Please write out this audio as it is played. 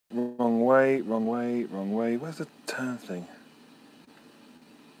way, wrong way, wrong way. Where's the turn thing?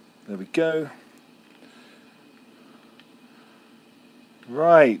 There we go.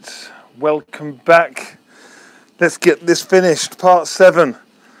 Right, welcome back. Let's get this finished, part 7.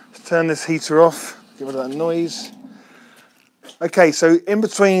 Let's turn this heater off, get rid of that noise. Okay, so in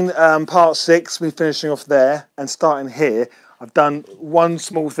between part 6, me finishing off there and starting here, I've done two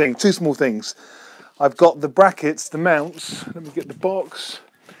small things. I've got the brackets, the mounts. Let me get the box.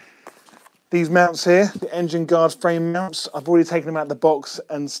 These mounts here, the engine guard frame mounts, I've already taken them out of the box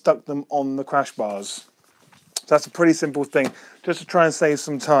and stuck them on the crash bars. So that's a pretty simple thing, just to try and save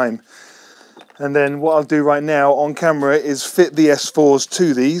some time. And then what I'll do right now on camera is fit the S4s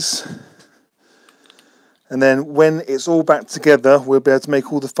to these. And then when it's all back together, we'll be able to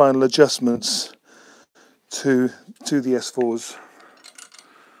make all the final adjustments to the S4s.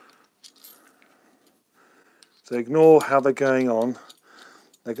 So ignore how they're going on.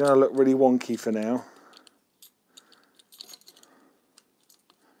 They're going to look really wonky for now.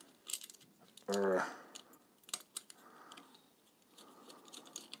 There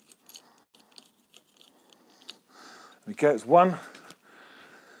we go, it's one.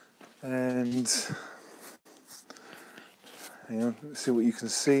 And hang on, let's see what you can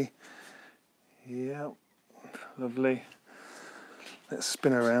see. Yeah, lovely. Let's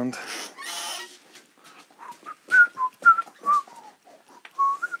spin around.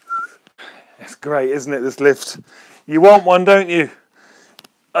 It's great, isn't it, this lift? You want one, don't you?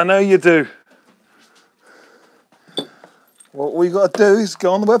 I know you do. Well, all you got to do is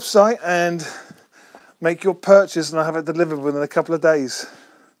go on the website and make your purchase, and I'll have it delivered within a couple of days.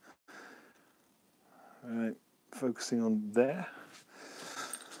 All right, focusing on there.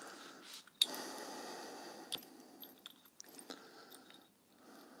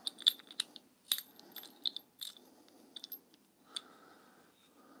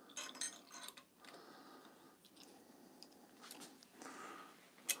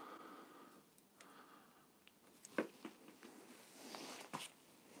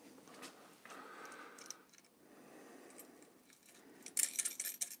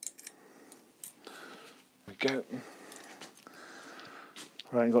 Go.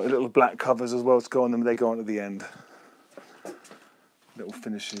 Right, got little black covers as well to go on them. They go on at the end. Little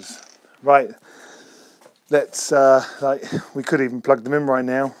finishes. Right, let's we could even plug them in right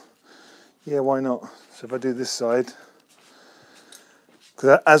now. Yeah, why not? So if I do this side,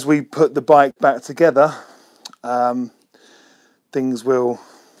 because as we put the bike back together, things will.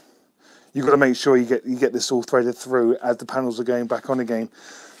 You've got to make sure you get this all threaded through as the panels are going back on again.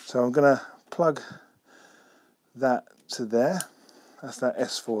 So I'm going to plug that to there. That's that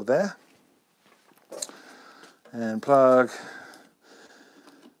S4 there. And plug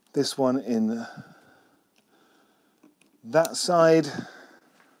this one in that side.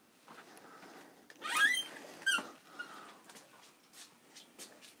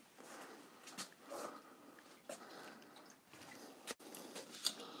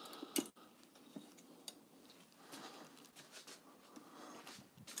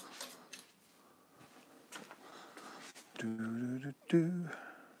 Oh.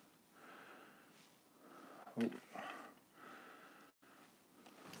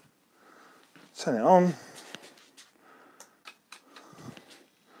 Turn it on.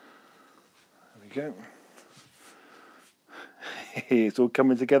 There we go. It's all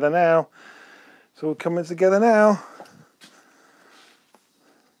coming together now. It's all coming together now.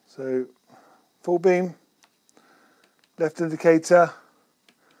 So, full beam, left indicator.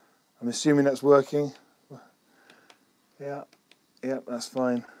 I'm assuming that's working. Yeah, that's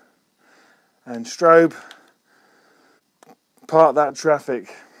fine. And strobe, part that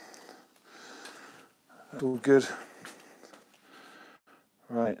traffic. That's all good.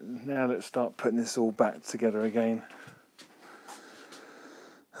 Right, now let's start putting this all back together again.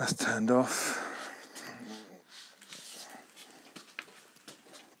 That's turned off.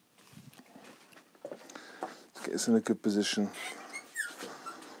 Let's get this in a good position.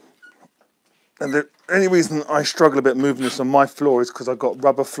 And the only reason I struggle a bit moving this on my floor is because I've got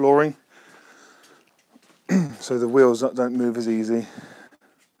rubber flooring. So the wheels don't move as easy.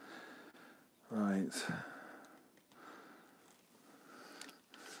 Right.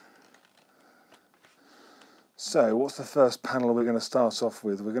 So what's the first panel we're going to start off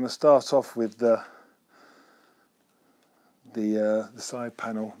with? We're going to start off with the side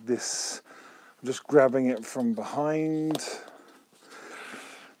panel. This, I'm just grabbing it from behind.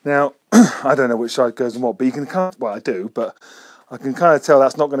 Now, I don't know which side goes on what, but you can kind of, well, I do, but I can kind of tell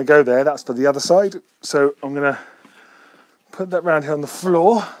that's not going to go there. That's for the other side. So I'm going to put that round here on the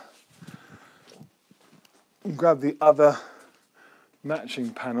floor and grab the other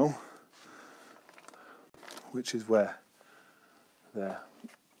matching panel which is where? There.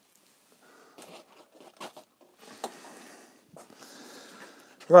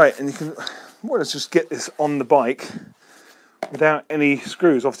 Right, and you can more or less just get this on the bike without any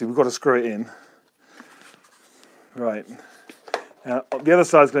screws. Obviously, we've got to screw it in. Right. Now, the other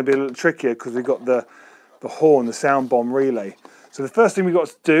side is going to be a little trickier because we've got the horn, the sound bomb relay. So the first thing we've got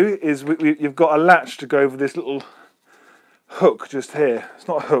to do is you've got a latch to go over this little hook just here. It's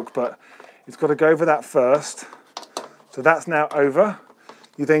not a hook, but it's got to go over that first. So that's now over.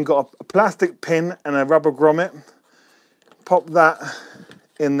 You then got a plastic pin and a rubber grommet. Pop that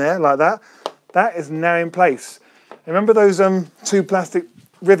in there like that. That is now in place. Remember those 2 plastic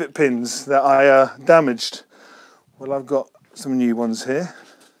rivet pins that I damaged? Well, I've got some new ones here.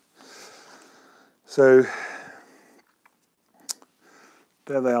 So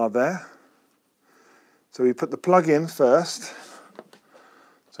there they are there. So we put the plug in first.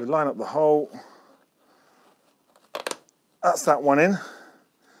 So line up the hole. That's that one in.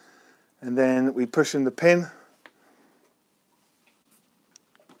 And then we push in the pin.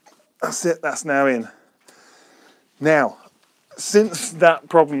 That's it, that's now in. Now, since that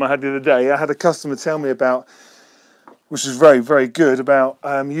problem I had the other day, I had a customer tell me about, which is very, very good, about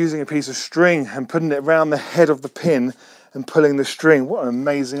using a piece of string and putting it around the head of the pin and pulling the string. What an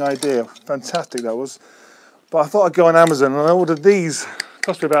amazing idea. Fantastic that was. But I thought I'd go on Amazon and I ordered these. It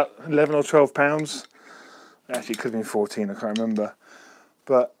cost me about 11 or 12 pounds. Actually, it could have been 14, I can't remember.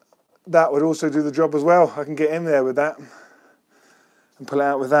 But that would also do the job as well. I can get in there with that and pull it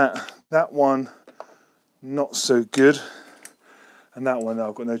out with that. That one, not so good. And that one,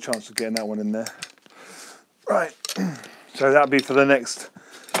 I've got no chance of getting that one in there. Right, so that'll be for the next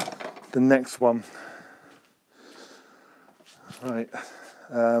one. Right,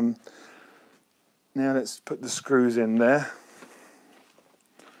 now let's put the screws in there.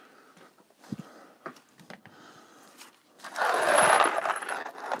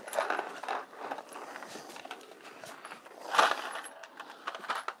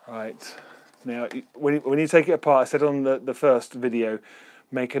 Right, now when you take it apart, I said on the first video,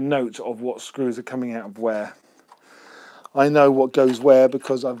 make a note of what screws are coming out of where. I know what goes where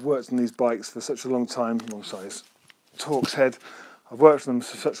because I've worked on these bikes for such a long time. Oh, sorry, Torx head. I've worked on them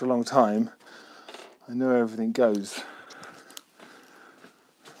for such a long time. I know everything goes.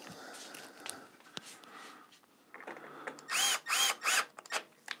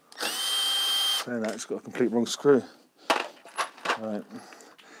 So that's got a complete wrong screw. Right,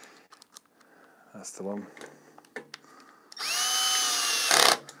 that's the one.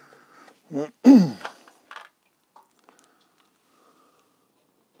 So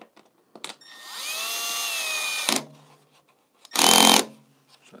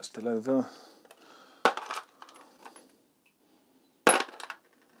that's still over.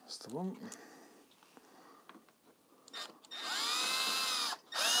 That's the one.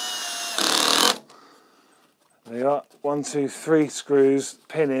 There you are. 1, 2, 3 screws,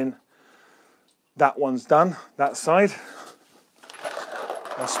 pin in. That one's done, that side.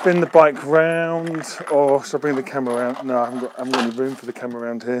 I'll spin the bike round, or should I bring the camera around? No, I haven't got any room for the camera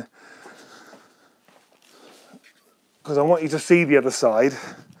around here. Because I want you to see the other side,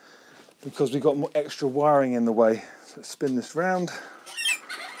 because we've got more extra wiring in the way. So let's spin this round.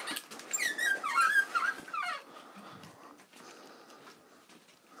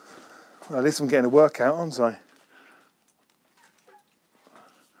 Well, at least I'm getting a workout, aren't I?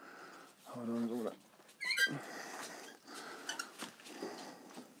 Hold on, hold on.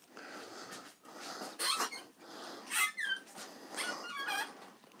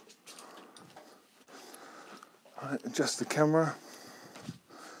 Right, adjust the camera.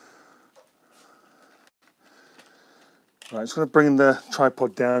 Right, just going to bring the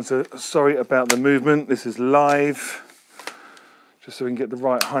tripod down. So sorry about the movement. This is live, just so we can get the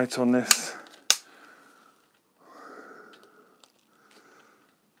right height on this.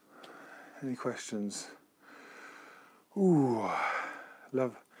 Any questions? Ooh,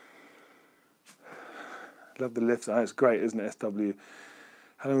 love the lift. Oh, it's great, isn't it, SW?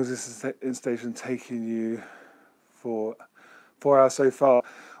 How long has this installation taken you for? 4 hours so far.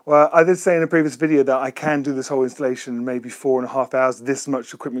 Well, I did say in a previous video that I can do this whole installation in maybe 4.5 hours, this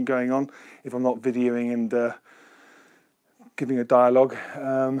much equipment going on, if I'm not videoing and giving a dialogue.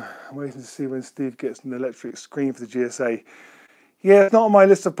 I'm waiting to see when Steve gets an electric screen for the GSA. Yeah, it's not on my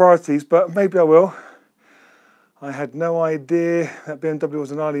list of priorities, but maybe I will. I had no idea that BMW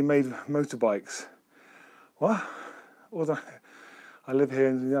Denali made motorbikes. What? I live here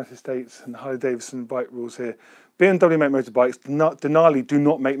in the United States and Harley-Davidson bike rules here. BMW make motorbikes, Denali do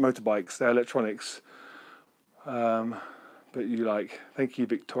not make motorbikes, they're electronics. But you like, thank you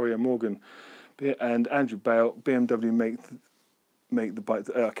Victoria Morgan. And Andrew Bale, BMW make the bike.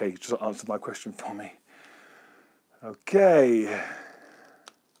 Okay, you just answered my question for me. Okay.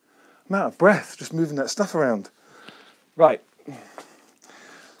 I'm out of breath just moving that stuff around. Right.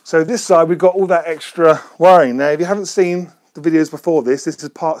 So this side we've got all that extra wiring. Now, if you haven't seen the videos before this is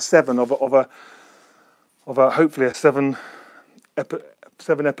part 7 of a hopefully a 7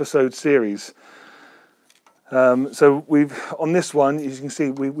 episode series. So we've on this one, as you can see,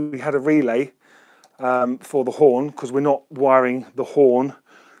 we had a relay for the horn, because we're not wiring the horn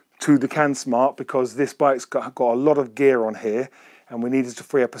to the CanSmart because this bike's got a lot of gear on here, and we needed to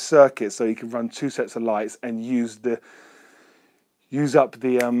free up a circuit so you can run 2 sets of lights and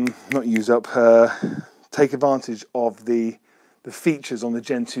take advantage of the features on the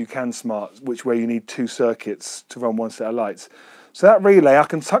Gen 2 CanSmart, where you need 2 circuits to run 1 set of lights. So that relay, I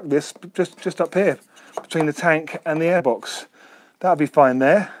can tuck this just up here between the tank and the airbox. That'll be fine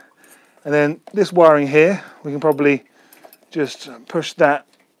there. And then this wiring here, we can probably just push that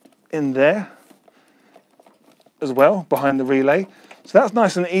in there as well, behind the relay. So that's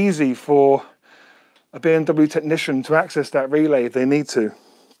nice and easy for a BMW technician to access that relay if they need to,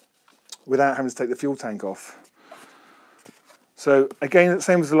 without having to take the fuel tank off. So again, the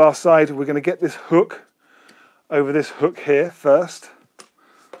same as the last side, we're going to get this hook over this hook here first.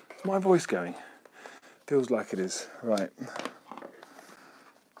 Is my voice going? Feels like it is. Right.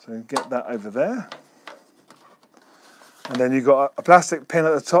 So get that over there. And then you've got a plastic pin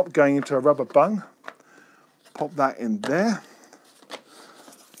at the top going into a rubber bung. Pop that in there.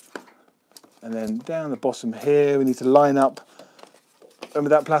 And then down the bottom here, we need to line up. Remember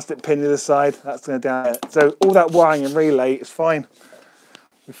that plastic pin on the other side? That's going to down there. So all that wiring and relay is fine.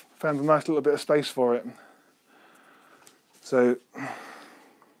 We've found a nice little bit of space for it. So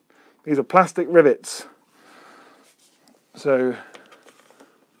these are plastic rivets. So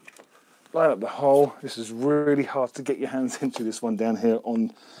line up the hole. This is really hard to get your hands into, this one down here,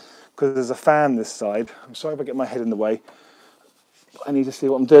 because there's a fan this side. I'm sorry if I get my head in the way. I need to see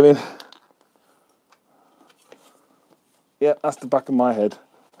what I'm doing. Yeah, that's the back of my head.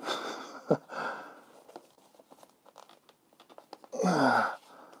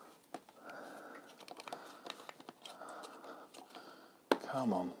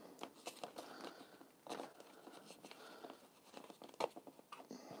 Come on.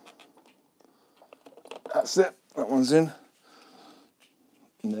 That's it, that one's in.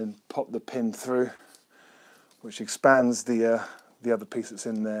 And then pop the pin through, which expands the other piece that's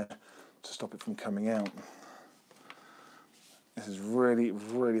in there to stop it from coming out. This is really,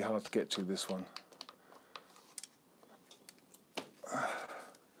 really hard to get to, this one.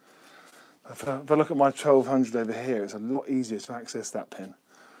 If I look at my 1200 over here, it's a lot easier to access that pin.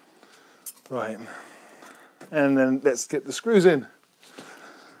 Right, and then let's get the screws in.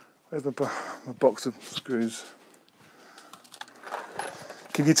 Where's my box of screws?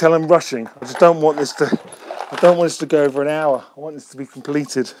 Can you tell I'm rushing? I just don't want this to. I don't want this to go over an hour. I want this to be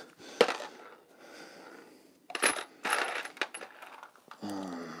completed.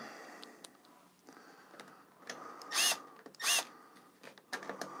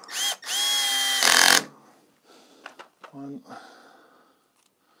 One.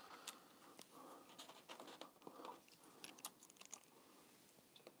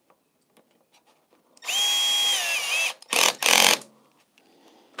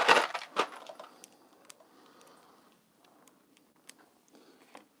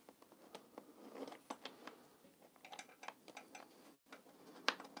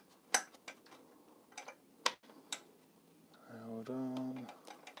 Hold on.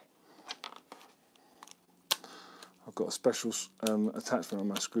 I've got a special attachment on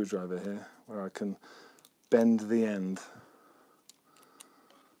my screwdriver here where I can bend the end.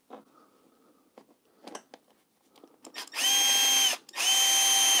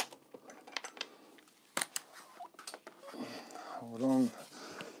 Hold on.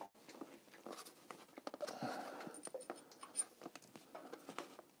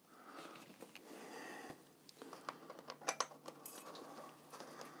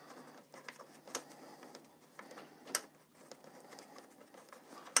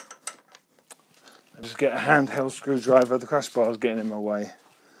 Just get a handheld screwdriver, the crash bar is getting in my way.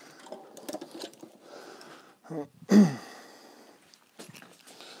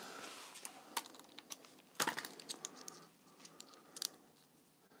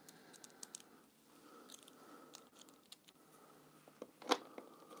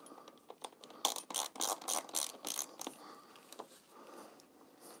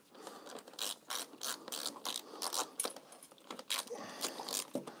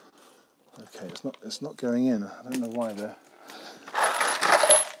 Okay, it's not going in. I don't know why there.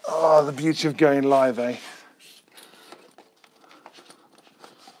 Oh, Oh, the beauty of going live, eh?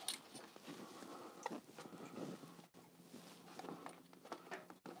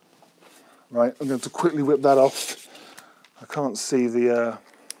 Right, I'm going to quickly whip that off. I can't see the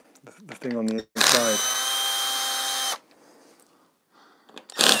thing on the inside.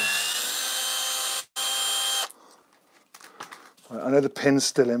 Right, I know the pin's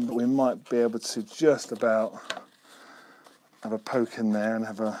still in, but we might be able to just about have a poke in there and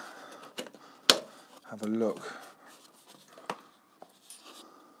have a look.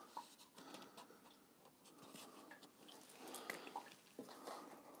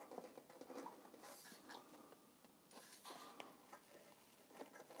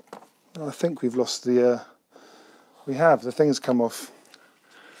 Well, I think we've lost the. We have. The thing's come off.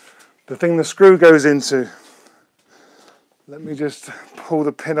 The thing the screw goes into. Let me just pull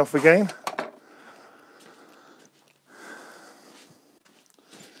the pin off again.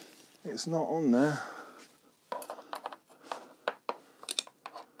 It's not on there.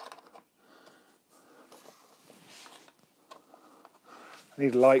 I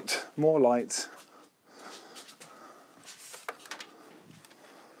need light, more light.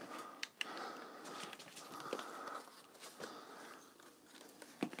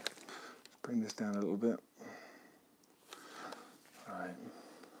 Bring this down a little bit. Right.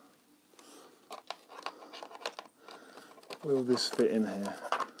 Will this fit in here?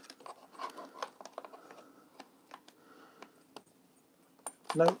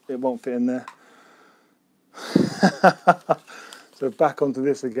 No, it won't fit in there. So back onto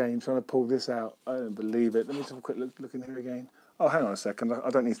this again, trying to pull this out. I don't believe it. Let me just have a quick look in here again. Oh, hang on a second. I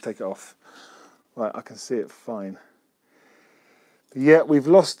don't need to take it off. Right, I can see it fine. But yeah, we've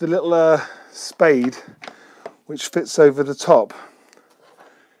lost the little spade which fits over the top.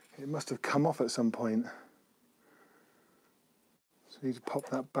 It must have come off at some point. So we need to pop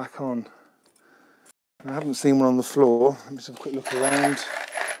that back on. I haven't seen one on the floor. Let me just have a quick look around.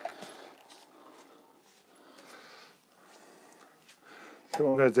 So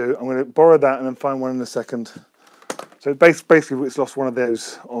what I'm going to do, I'm going to borrow that and then find one in a second. So basically it's lost one of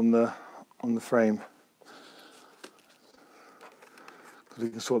those on the frame. We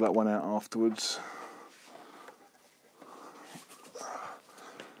can sort that one out afterwards.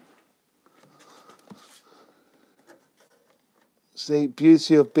 See,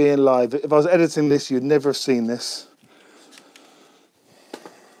 beauty of being live. If I was editing this, you'd never have seen this.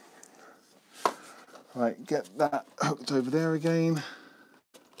 Right, get that hooked over there again.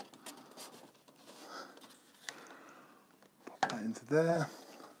 Pop that into there.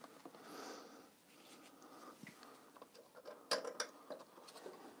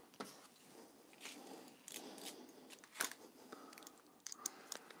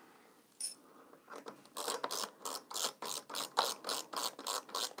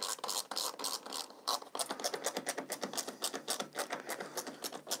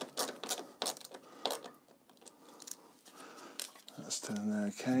 That's turning there,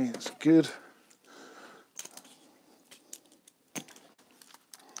 okay, that's good.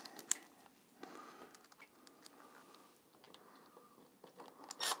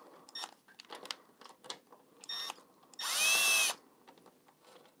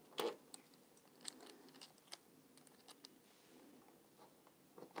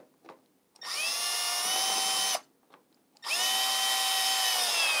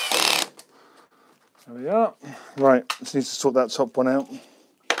 There we are. Right, just need to sort that top one out.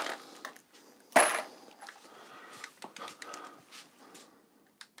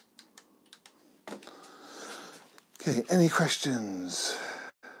 Okay, any questions?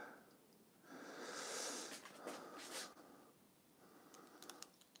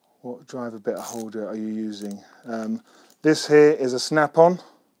 What driver bit holder are you using? This here is a snap-on.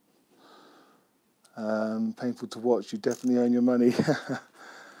 Painful to watch, you definitely earn your money.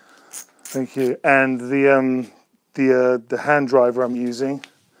 Thank you. And the hand driver I'm using,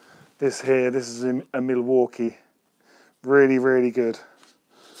 this is a Milwaukee. Really, really good.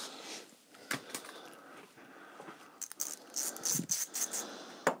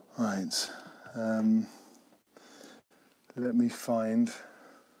 Right. Let me find.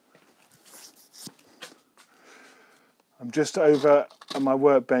 I'm just over at my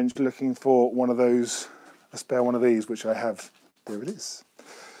workbench looking for one of those, a spare one of these, which I have. There it is.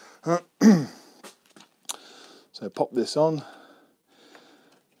 So pop this on.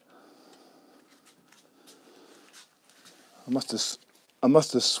 I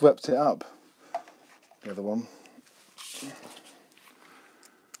must have swept it up. The other one.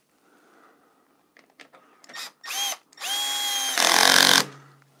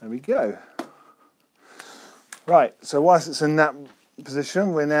 There we go. Right, so whilst it's in that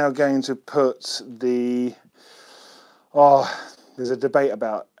position, we're now going to put the, oh, there's a debate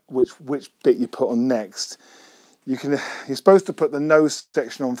about which bit you put on next. You're supposed to put the nose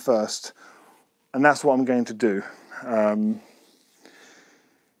section on first, and that's what I'm going to do.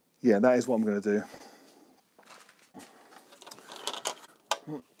 Yeah, that is what I'm going to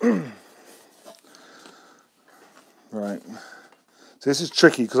do. Right. So this is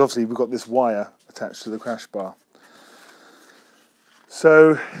tricky because obviously we've got this wire attached to the crash bar.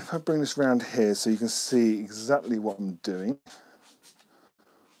 So if I bring this around here so you can see exactly what I'm doing.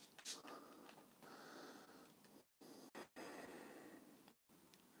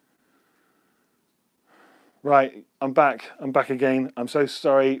 Right, I'm back again. I'm so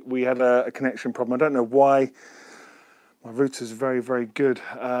sorry, we had a connection problem. I don't know why. My router's very, very good.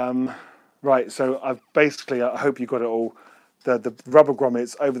 Right, so I've basically, I hope you got it all. The rubber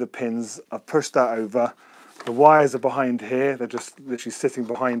grommets over the pins, I've pushed that over. The wires are behind here, they're just literally sitting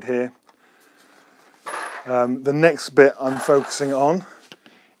behind here. The next bit I'm focusing on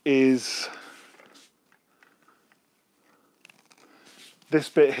is this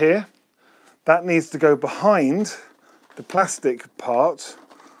bit here. That needs to go behind the plastic part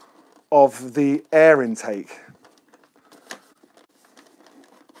of the air intake.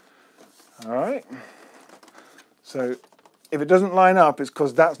 All right, so if it doesn't line up, it's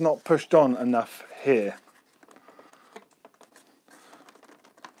because that's not pushed on enough here.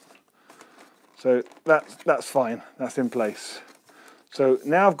 So that's fine, that's in place. So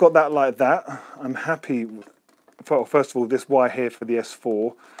now I've got that like that, I'm happy. Well, first of all, this wire here for the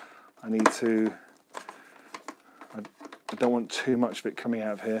S4, I don't want too much of it coming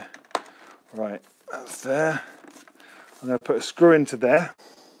out of here. Right, that's there. I'm going to put a screw into there.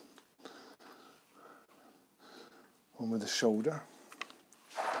 One with the shoulder.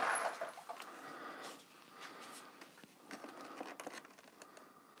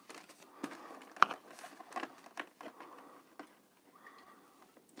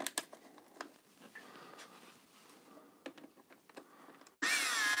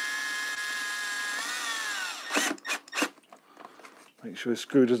 Make sure the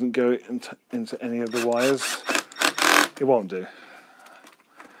screw doesn't go into any of the wires. It won't do,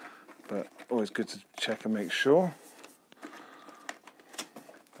 but always good to check and make sure.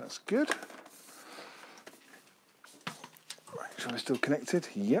 That's good. Make sure we're still connected.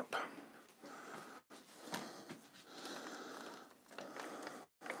 Yep.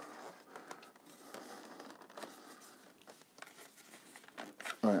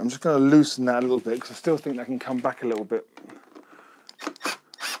 Right, I'm just going to loosen that a little bit because I still think that can come back a little bit.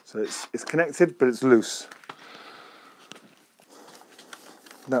 So it's connected, but it's loose.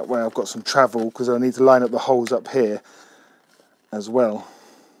 That way I've got some travel because I need to line up the holes up here as well.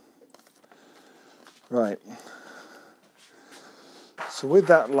 Right. So with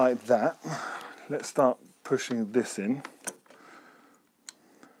that like that, let's start pushing this in.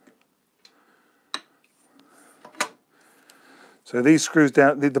 So these screws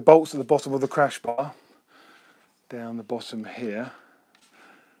down, the bolts at the bottom of the crash bar, down the bottom here,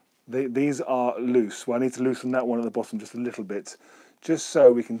 these are loose. Well, I need to loosen that one at the bottom just a little bit, just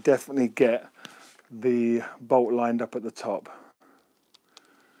so we can definitely get the bolt lined up at the top.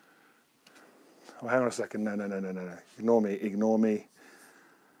 Oh, hang on a second, no. Ignore me.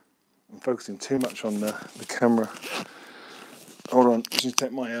 I'm focusing too much on the camera. Hold on, just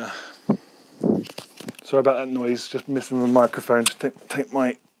take my, sorry about that noise, just missing the microphone. Just take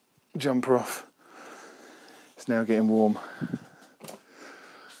my jumper off. It's now getting warm.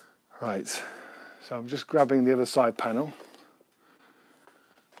 Right, so I'm just grabbing the other side panel.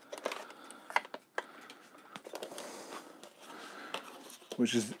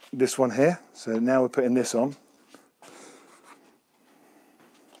 Which is this one here. So now we're putting this on.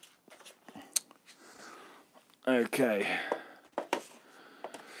 Okay.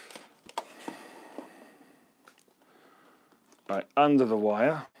 Right, under the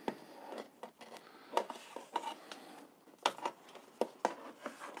wire.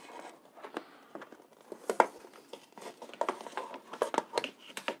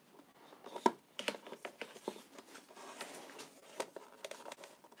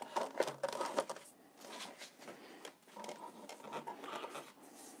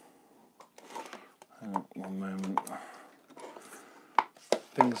 One moment.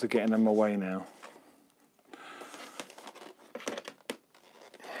 Things are getting in my way now.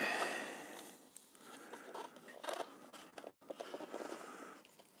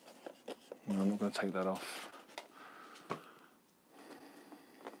 No, I'm not going to take that off.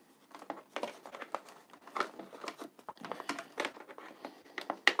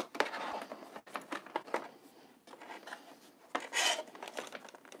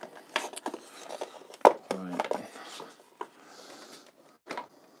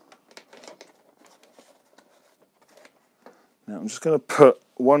 Now I'm just going to put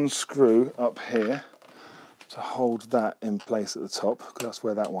one screw up here to hold that in place at the top, because that's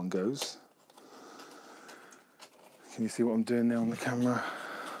where that one goes. Can you see what I'm doing now on the camera?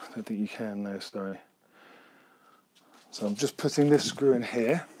 I don't think you can, no, sorry. So I'm just putting this screw in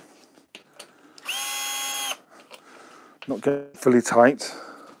here. Not getting fully tight.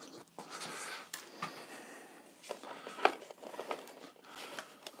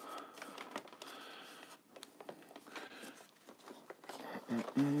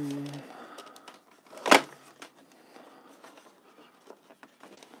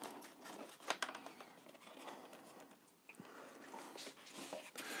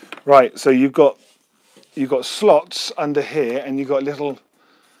 Right, so you've got slots under here, and you've got little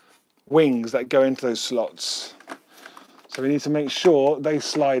wings that go into those slots. So we need to make sure they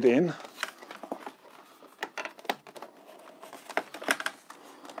slide in.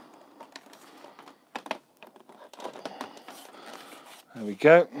 There we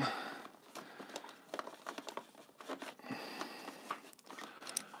go.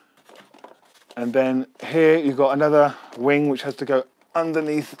 And then here you've got another wing which has to go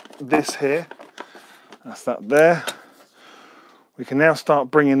underneath this here. That's that there. We can now start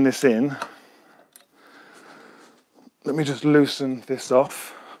bringing this in. Let me just loosen this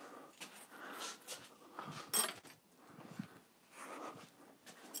off.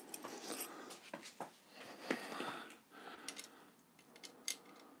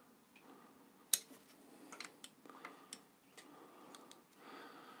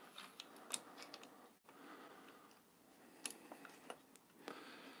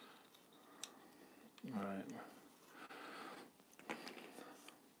 Right.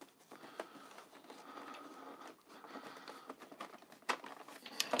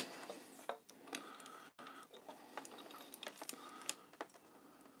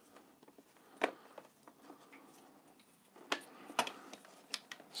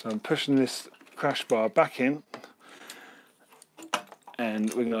 So I'm pushing this crash bar back in, and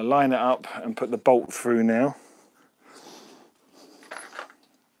we're going to line it up and put the bolt through now.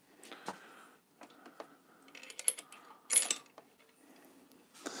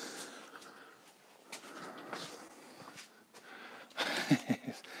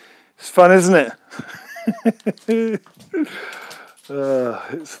 It's fun, isn't it?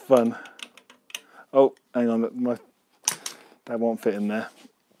 It's fun. Oh, hang on, that won't fit in there.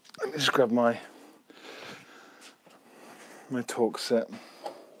 Let me just grab my torque set.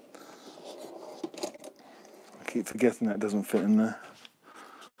 I keep forgetting that doesn't fit in there.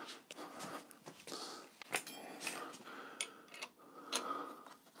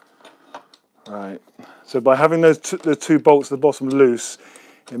 Right, so by having the two bolts at the bottom loose,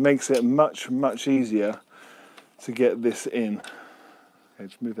 it makes it much easier to get this in. Okay,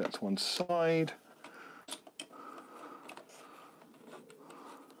 just move that to one side.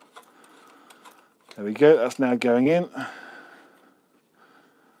 There we go, that's now going in.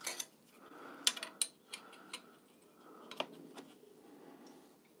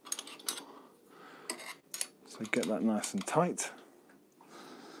 So get that nice and tight.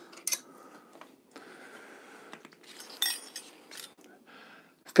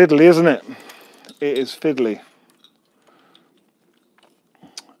 Fiddly, isn't it? It is fiddly.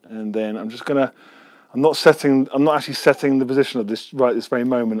 And then I'm not actually setting the position of this right this very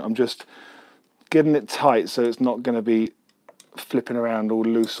moment. I'm just getting it tight so it's not going to be flipping around all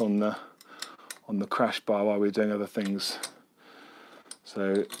loose on the crash bar while we're doing other things.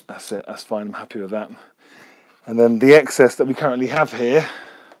 So that's it, that's fine, I'm happy with that. And then the excess that we currently have here,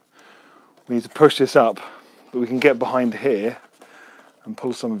 we need to push this up, but we can get behind here and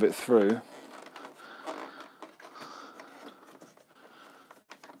pull some of it through.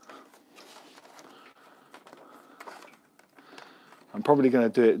 I'm probably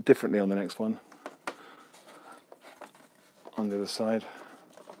going to do it differently on the next one, on the other side.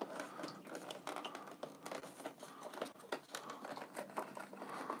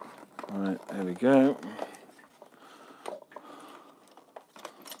 Right, there we go.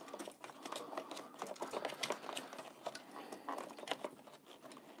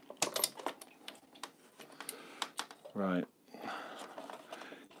 Right.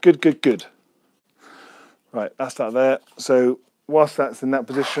 Good. Right, that's that there. So whilst that's in that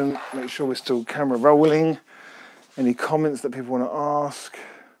position, make sure we're still camera rolling. Any comments that people want to ask?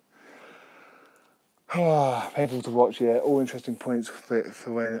 People to watch, yeah, all interesting points for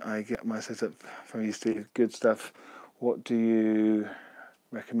when I get my setup from you, Steve. Good stuff. What do you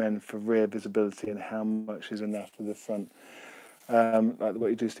recommend for rear visibility, and how much is enough for the front? Like what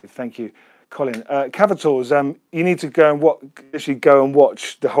you do, Steve. Thank you, Colin. Cavators, you need to go and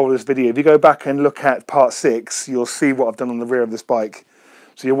watch the whole of this video. If you go back and look at part 6, you'll see what I've done on the rear of this bike.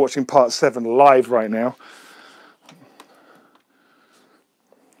 So you're watching part 7 live right now.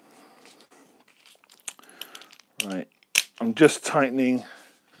 Right, I'm just tightening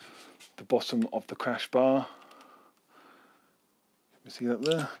the bottom of the crash bar. You see that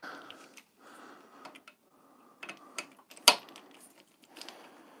there?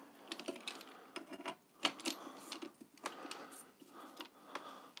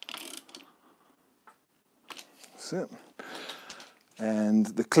 That's it. And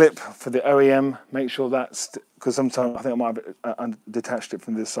the clip for the OEM, make sure that's, because sometimes I think I might have detached it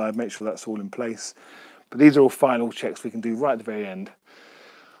from this side, make sure that's all in place. But these are all final checks we can do right at the very end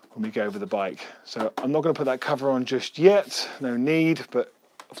when we go over the bike. So I'm not going to put that cover on just yet, no need, but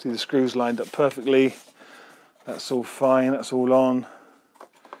obviously the screws lined up perfectly. That's all fine, that's all on.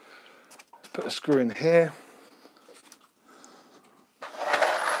 Let's put a screw in here.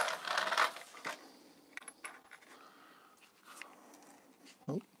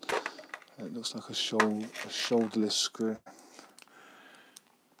 Oh, that looks like a shoulderless screw.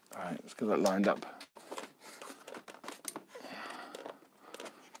 All right, let's get that lined up.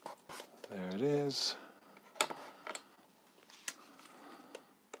 There it is.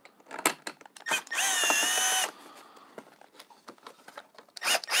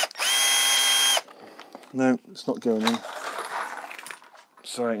 No, it's not going in.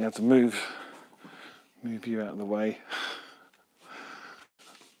 Sorry, I had to move you out of the way.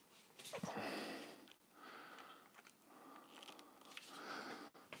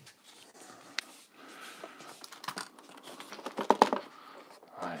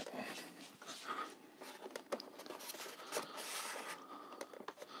 Right.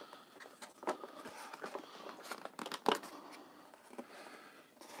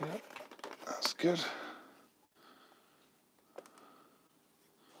 Yep, that's good.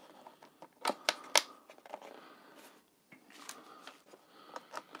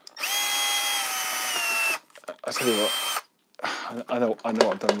 I tell you what, I know what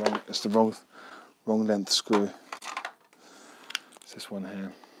I've done wrong. It's the wrong length screw. It's this one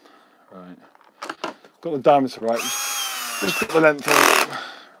here. Right. Got the diameter right. Just got the length on.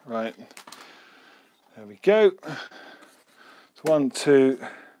 Right. There we go. It's 1, 2,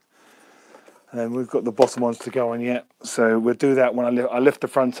 and we've got the bottom ones to go on yet. So we'll do that when I lift the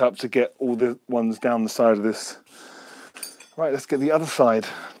front up to get all the ones down the side of this. Right, let's get the other side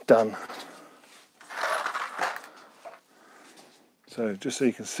done. So just so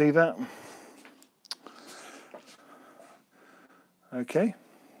you can see that. Okay.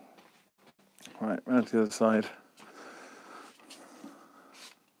 Right, round to the other side.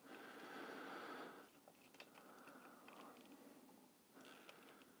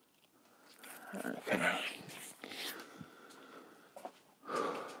 Okay.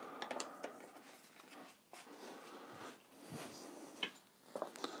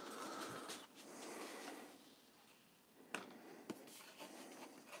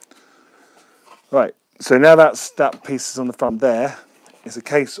 Right, so now that piece is on the front there. It's a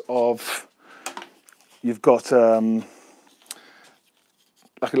case of you've got like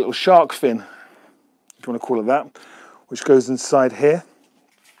a little shark fin, if you want to call it that, which goes inside here.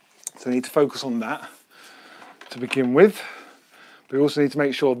 So we need to focus on that to begin with. But we also need to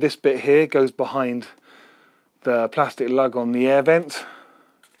make sure this bit here goes behind the plastic lug on the air vent.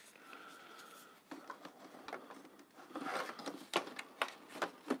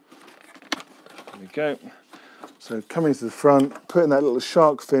 There we go. So coming to the front, putting that little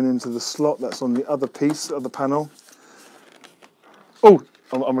shark fin into the slot that's on the other piece of the panel. Oh,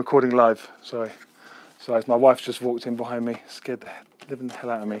 I'm recording live, sorry. Sorry, my wife just walked in behind me, scared the living hell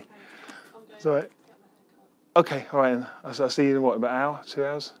out of me. It's all right. Okay, all right. I'll see you in what, about an hour, 2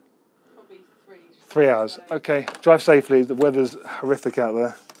 hours? Probably 3. 3 hours, okay. Drive safely, the weather's horrific out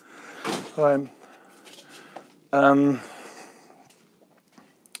there. All right.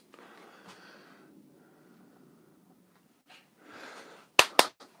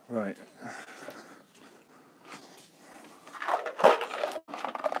 Right.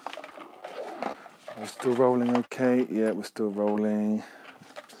 We're still rolling okay? Yeah, we're still rolling.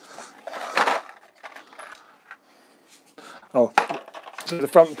 Oh, so the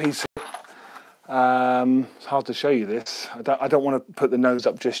front piece, it's hard to show you this. I don't want to put the nose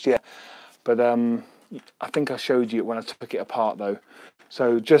up just yet, but I think I showed you it when I took it apart though.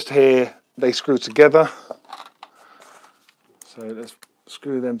 So just here, they screw together. So let's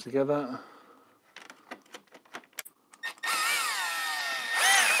screw them together.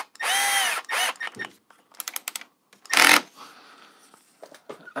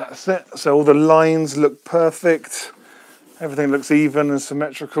 That's it. So all the lines look perfect. Everything looks even and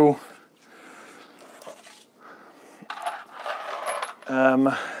symmetrical. Then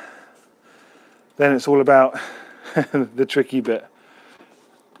it's all about the tricky bit.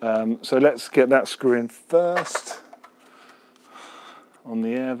 So let's get that screw in first on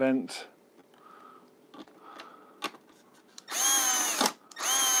the air vent.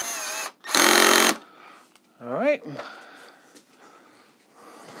 All right.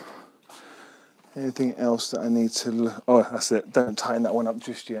 Anything else that I need to... Oh, that's it. Don't tighten that one up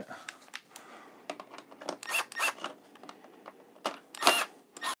just yet.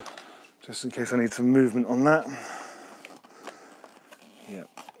 Just in case I need some movement on that. Yep,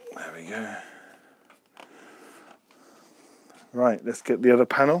 there we go. Right, let's get the other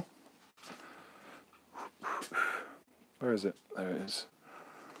panel. Where is it? There it is.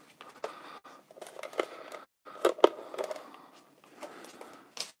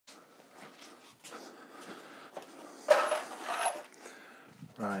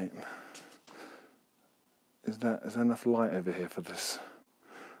 Right. Is there enough light over here for this?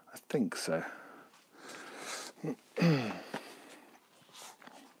 I think so.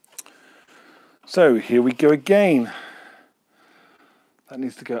 So here we go again. That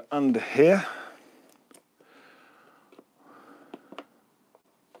needs to go under here.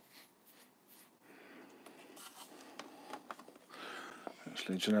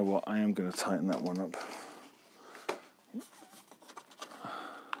 Actually, do you know what? I am going to tighten that one up.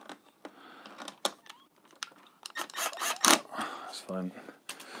 That's fine.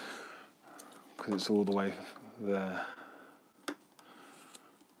 Because it's all the way there.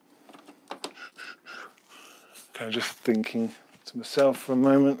 Kind of just thinking to myself for a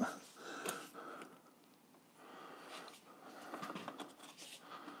moment.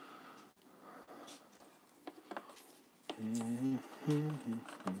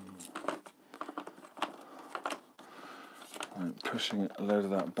 Right, pushing a load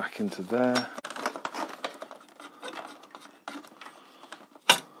of that back into there.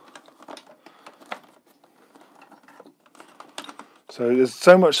 So there's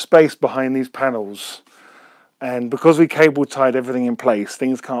so much space behind these panels, and because we cable tied everything in place,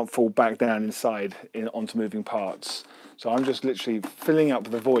 things can't fall back down inside onto moving parts. So I'm just literally filling up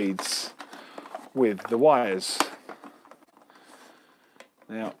the voids with the wires.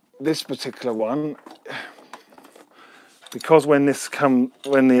 Now this particular one, because when the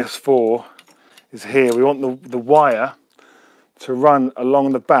S4 is here, we want the wire to run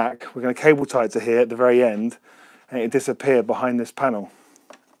along the back. We're going to cable tie it to here at the very end, and it disappear behind this panel.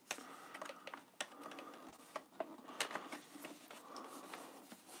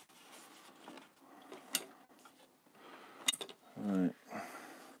 Right.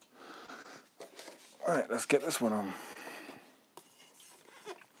 Right, let's get this one on.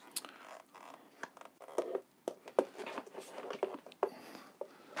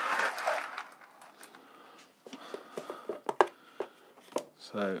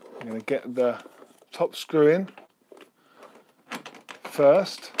 So I'm going to get the top screw in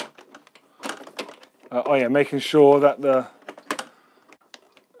first. Oh yeah, making sure that the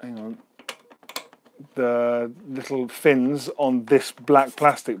little fins on this black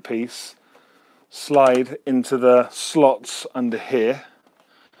plastic piece slide into the slots under here,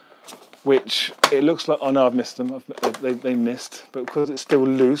 which it looks like, oh no, I've missed them, they missed, but because it's still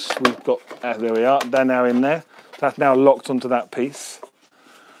loose, we've got, there we are, they're now in there. That's now locked onto that piece.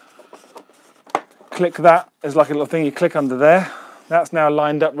 Click that, there's like a little thing you click under there. That's now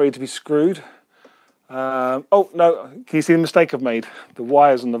lined up, ready to be screwed. Oh no, can you see the mistake I've made? The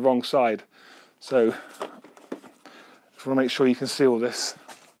wire's on the wrong side. So, just want to make sure you can see all this.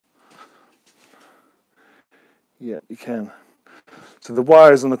 Yeah, you can. So the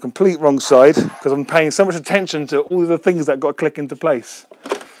wire is on the complete wrong side because I'm paying so much attention to all the things that got to click into place.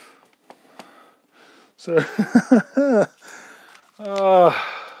 So,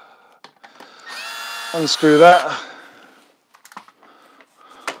 unscrew that.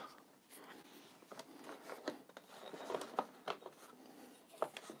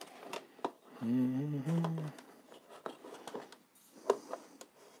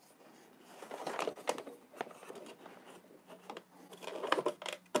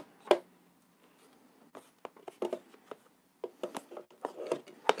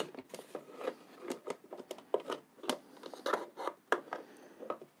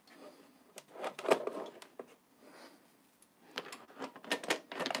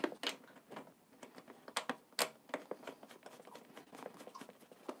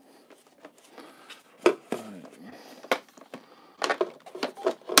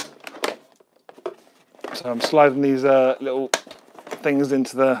 So I'm sliding these little things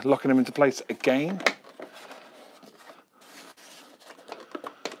into the, locking them into place again.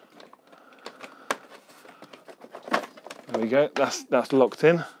 There we go, that's locked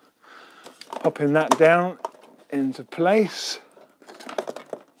in. Popping that down into place,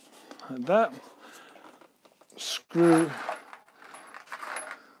 like that. Screw.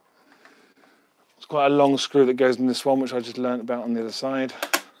 It's quite a long screw that goes in this one, which I just learnt about on the other side.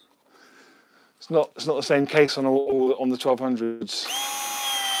 It's not the same case on on the 1200s.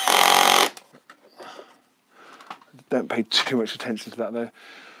 Don't pay too much attention to that though.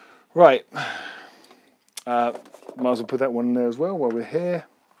 Right, might as well put that one in there as well while we're here.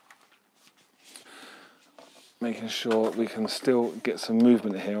 Making sure we can still get some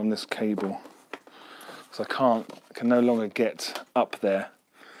movement here on this cable. So I can no longer get up there.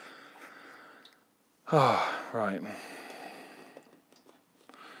 Oh, right.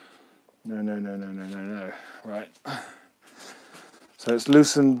 No. Right. So let's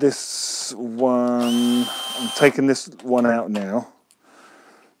loosen this one. I'm taking this one out now.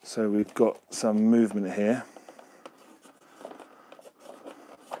 So we've got some movement here.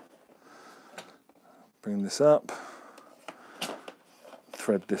 Bring this up.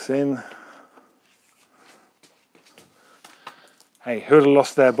 Thread this in. Hey, who would have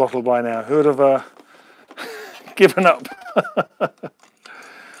lost their bottle by now? Who would have given up?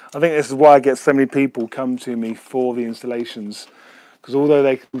 I think this is why I get so many people come to me for the installations, because although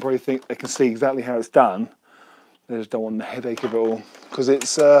they can probably think they can see exactly how it's done, they just don't want the headache of it all. Because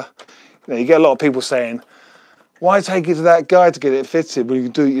it's, you get a lot of people saying, "Why take it to that guy to get it fitted when you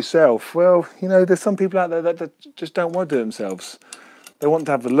can do it yourself?" Well, there's some people out there that just don't want to do it themselves. They want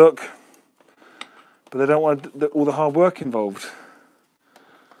to have the look, but they don't want all the hard work involved.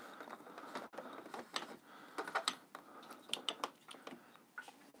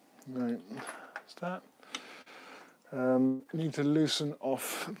 Right, that's that. I need to loosen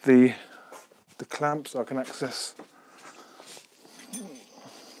off the clamp so I can access.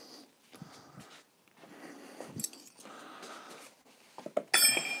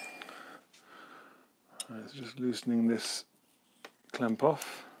 Right, so just loosening this clamp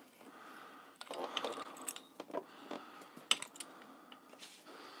off.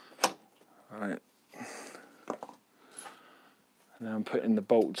 Right. Now I'm putting the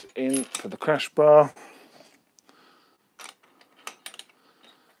bolts in for the crash bar.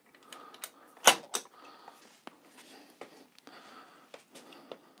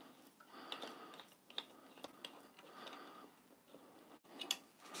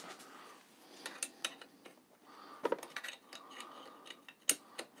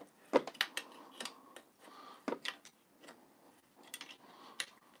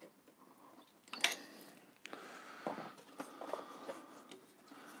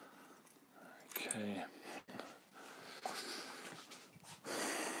 Okay.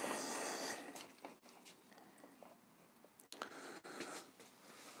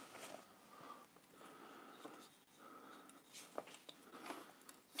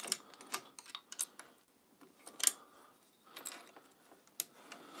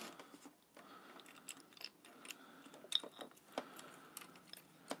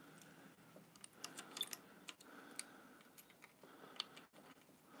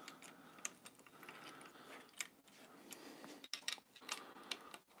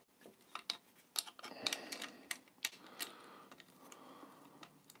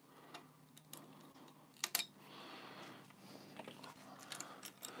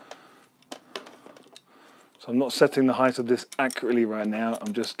 So I'm not setting the height of this accurately right now,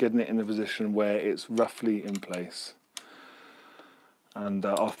 I'm just getting it in a position where it's roughly in place. And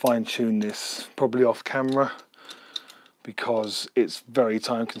I'll fine tune this probably off camera because it's very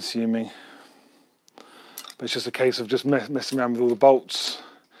time consuming. But it's just a case of just messing around with all the bolts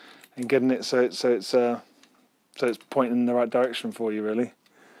and getting it so it's pointing in the right direction for you really.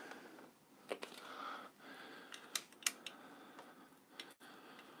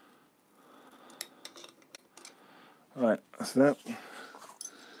 Right, that's that.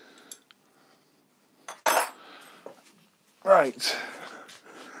 Right.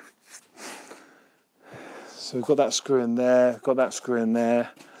 So we've got that screw in there, got that screw in there,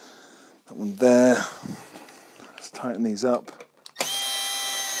 that one there. Let's tighten these up.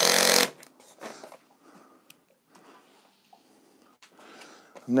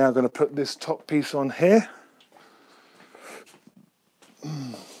 I'm now going to put this top piece on here.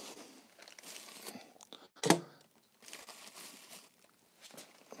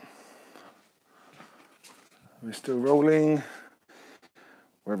 We're still rolling.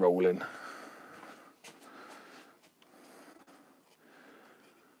 We're rolling.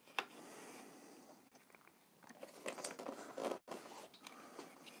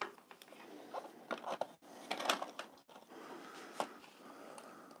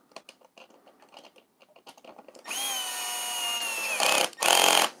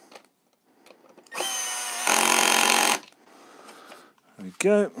 There we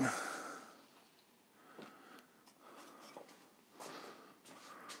go.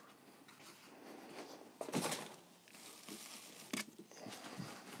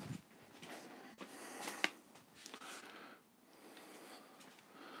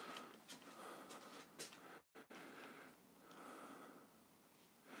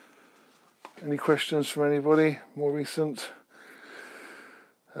 Any questions from anybody more recent?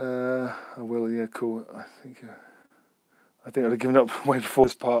 I will, yeah, cool. I think I'd have given up way before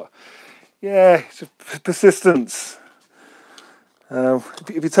this part. Yeah, it's just persistence. If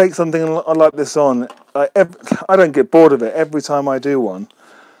you take something like this on, I don't get bored of it. Every time I do one,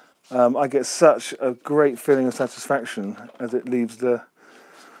 I get such a great feeling of satisfaction as it leaves the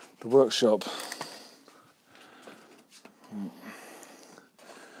workshop.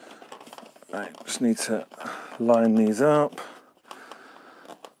 Right, just need to line these up.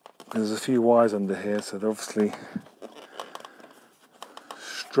 There's a few wires under here, so they're obviously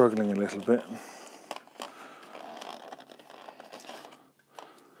struggling a little bit.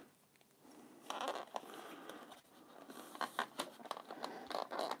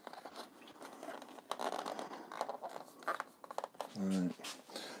 Right.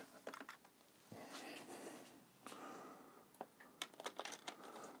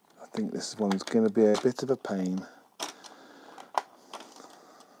 I think this one's going to be a bit of a pain.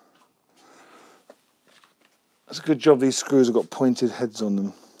 It's a good job these screws have got pointed heads on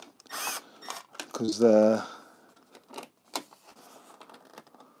them, because they're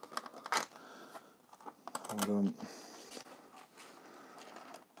hold on.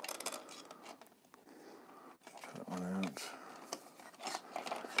 That one out.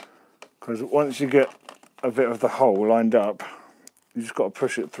 Because once you get a bit of the hole lined up, you just got to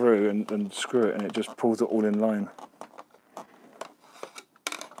push it through and screw it, and it just pulls it all in line.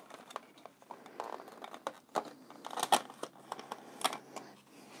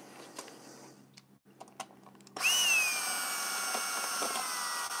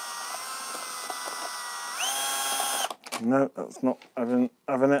 No, that's not having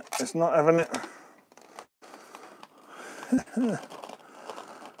it. It's not having it.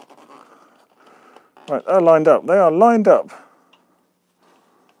 Right, they're lined up. They are lined up.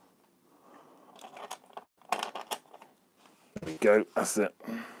 There we go. That's it.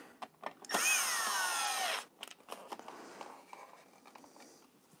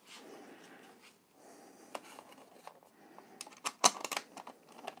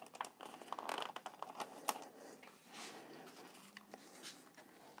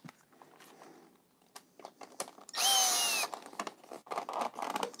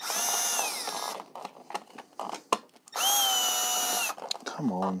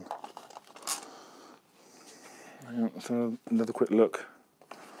 Come on. Hang on, let's have another quick look.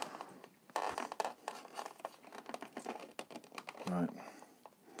 Right.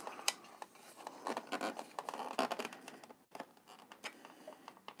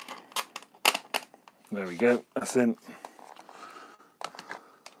 There we go, that's in.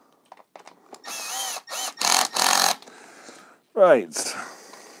 Right.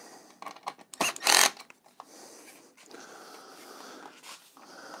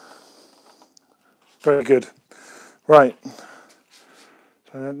 Very good. Right.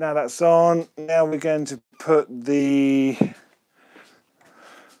 So now that's on. Now we're going to put the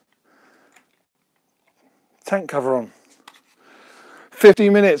tank cover on.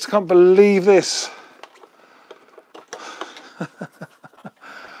 50 minutes. Can't believe this. I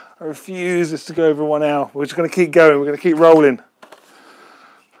refuse this to go over 1 hour. We're just going to keep going. We're going to keep rolling.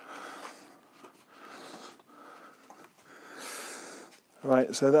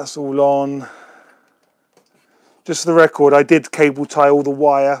 Right, so that's all on. Just for the record, I did cable tie all the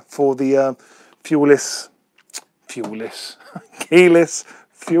wire for the keyless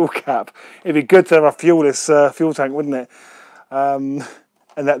fuel cap. It'd be good to have a fuelless fuel tank, wouldn't it? And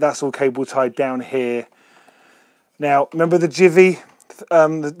that's all cable tied down here. Now, remember the Givi,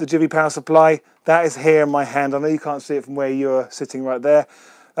 the Givi power supply? That is here in my hand. I know you can't see it from where you're sitting right there.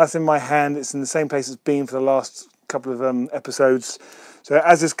 That's in my hand. It's in the same place it's been for the last couple of episodes. So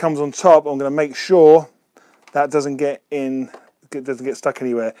as this comes on top, I'm going to make sure that doesn't get stuck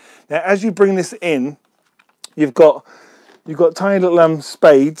anywhere. Now, as you bring this in, you've got tiny little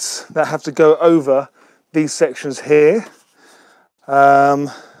spades that have to go over these sections here,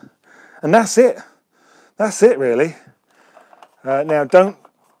 and that's it. That's it, really. Now, don't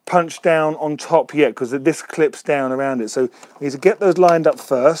punch down on top yet, because this clips down around it. So we need to get those lined up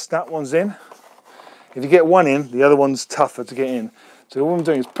first. That one's in. If you get one in, the other one's tougher to get in. So what I'm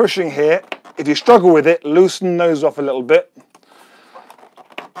doing is pushing here. If you struggle with it, loosen those off a little bit.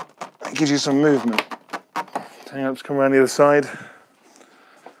 It gives you some movement. Hang on, let's come around the other side.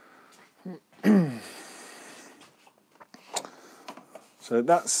 So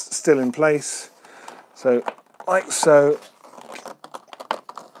that's still in place. So like so.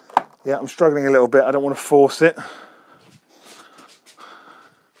 Yeah, I'm struggling a little bit. I don't want to force it.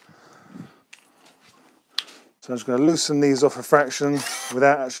 So I'm just going to loosen these off a fraction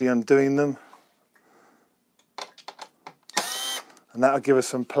without actually undoing them. And that'll give us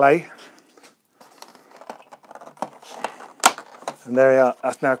some play. And there we are,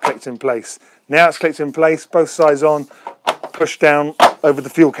 that's now clicked in place. Now it's clicked in place, both sides on, push down over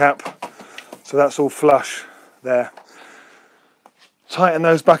the fuel cap. So that's all flush there. Tighten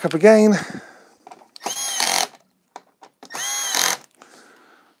those back up again.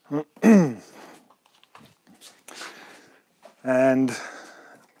 And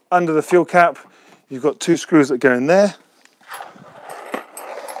under the fuel cap, you've got 2 screws that go in there.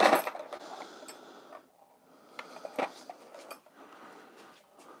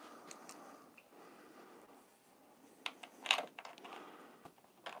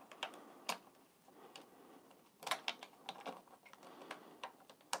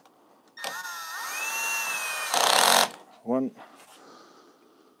 One.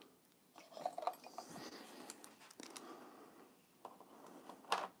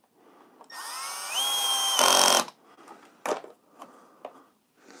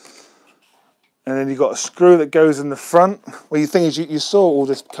 And then you've got a screw that goes in the front. Well, the thing is, you saw all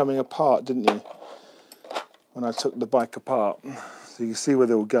this coming apart, didn't you? When I took the bike apart. So you can see where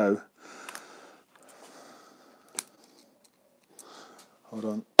they'll go. Hold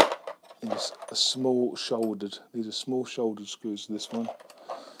on. These are small shouldered. These are small shouldered screws, this one.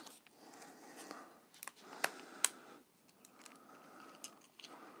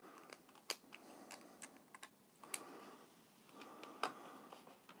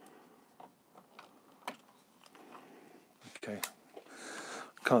 Okay.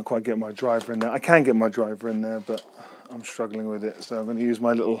 Can't quite get my driver in there. I can get my driver in there, but I'm struggling with it. So I'm going to use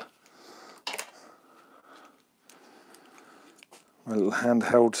my little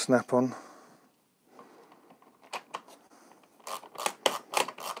handheld snap-on.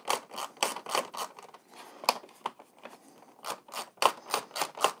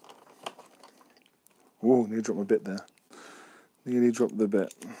 Oh, nearly dropped my bit there. Nearly dropped the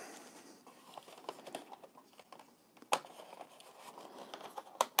bit.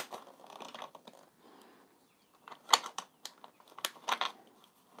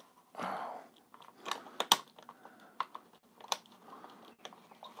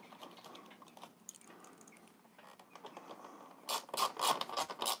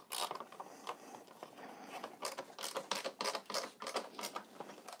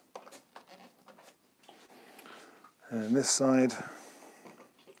 And this side.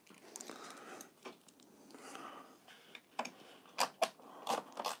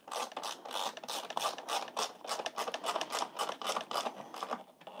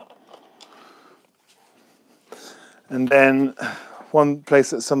 And then one place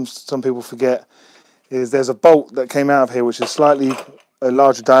that some people forget is there's a bolt that came out of here which is slightly a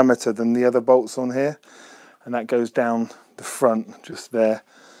larger diameter than the other bolts on here, and that goes down the front just there.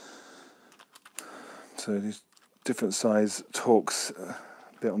 So these different size Torx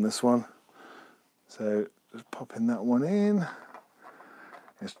bit on this one. So just popping that one in.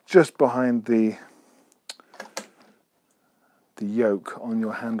 It's just behind the yoke on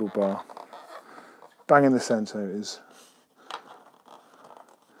your handlebar. Bang in the centre it is.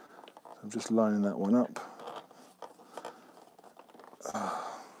 I'm just lining that one up.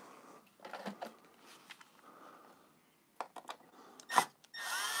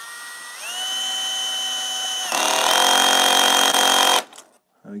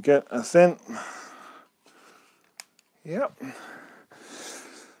 There we go, that's in. Yep.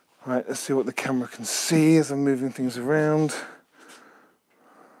 Right, let's see what the camera can see as I'm moving things around.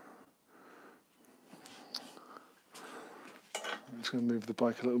 I'm just going to move the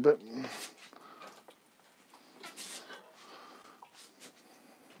bike a little bit.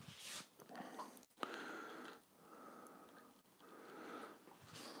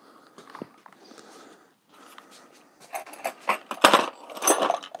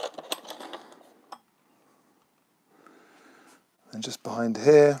 And just behind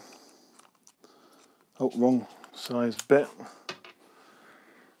here, oh, wrong size bit.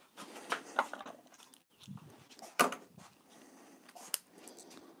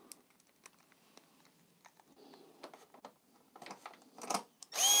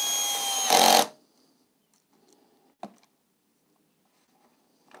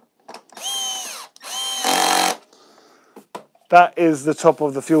 That is the top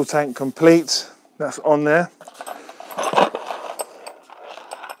of the fuel tank complete. That's on there.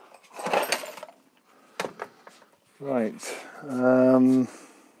 Right.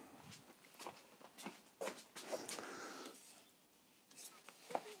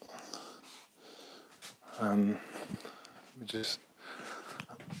 Just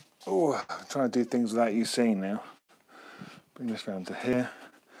I'm trying to do things without you seeing now. Bring this round to here.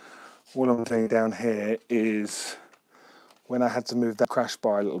 All I'm doing down here is when I had to move that crash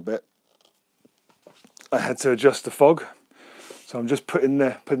bar a little bit, I had to adjust the fog. So I'm just putting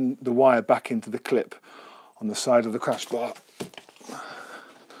the wire back into the clip on the side of the crash bar.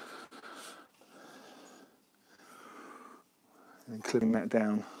 And clipping that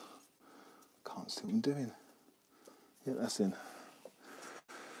down. Can't see what I'm doing. Yeah, that's in.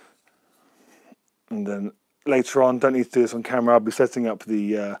 And then later on, don't need to do this on camera, I'll be setting up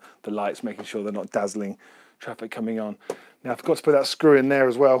the lights, making sure they're not dazzling traffic coming on. Now I forgot to put that screw in there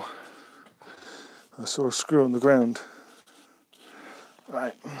as well. I saw a screw on the ground.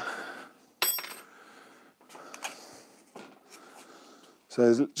 Right. So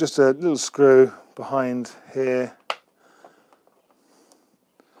there's just a little screw behind here.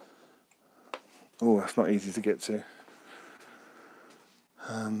 Oh, that's not easy to get to.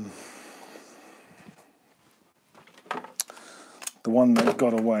 The one that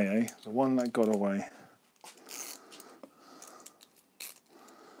got away, eh? The one that got away.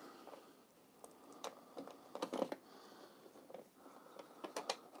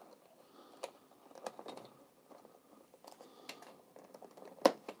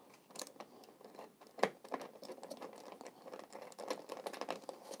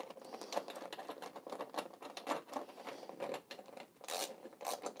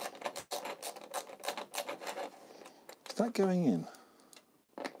 Is that going in?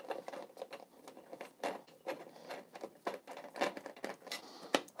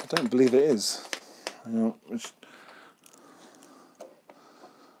 I don't believe it is. Hang on,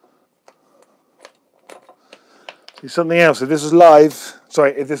 it's something else. If this was live,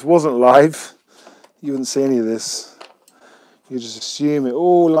 sorry, if this wasn't live, you wouldn't see any of this. You just assume it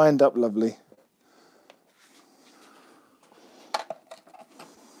all lined up lovely.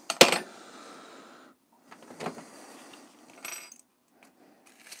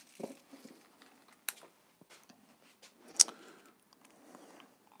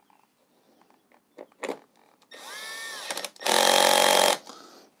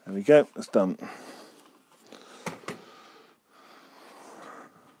 There we go, it's done.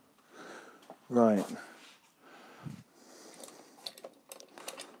 Right.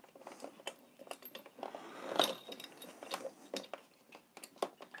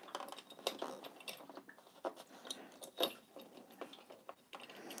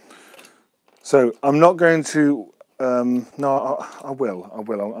 So I'm not going to, no, I will. I'm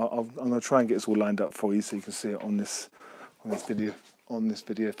going to try and get this all lined up for you so you can see it on this video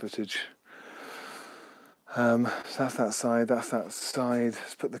footage. So that's that side, that's that side.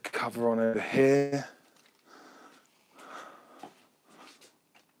 Let's put the cover on over here.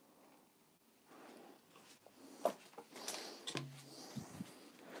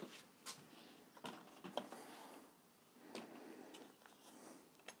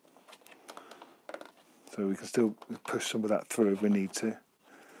 So we can still push some of that through if we need to.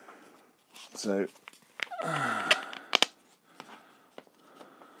 So there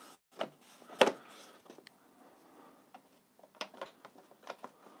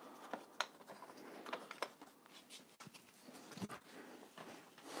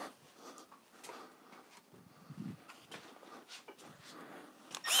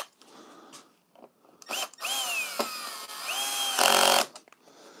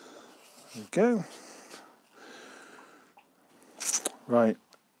we go. Right,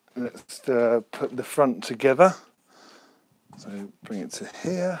 let's put the front together. So bring it to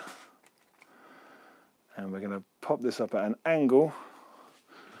here. And we're going to pop this up at an angle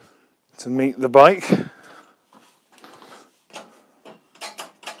to meet the bike.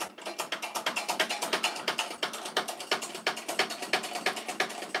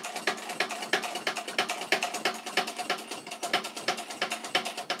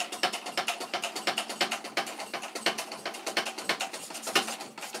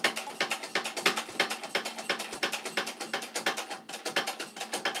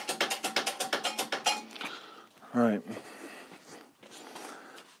 Right.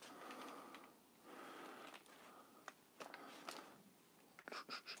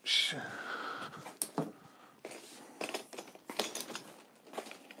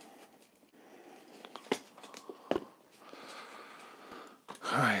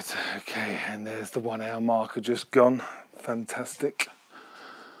 Right, okay, and there's the 1 hour marker just gone. Fantastic.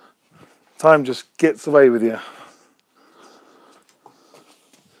 Time just gets away with you.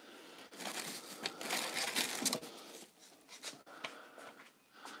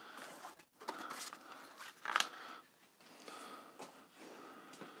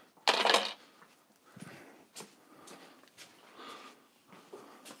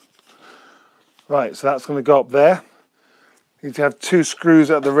 Right, so that's going to go up there. You need to have 2 screws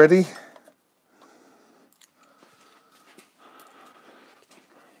at the ready.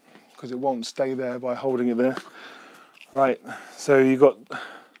 Because it won't stay there by holding it there. Right, so you've got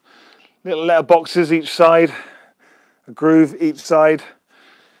little letter boxes each side, a groove each side.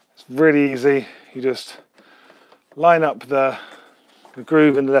 It's really easy. You just line up the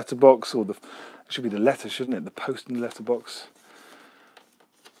groove in the letterbox, or it should be the letter, shouldn't it? The post in the letterbox.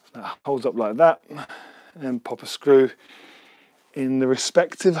 That holds up like that, and then pop a screw in the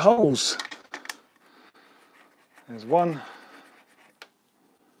respective holes. There's one.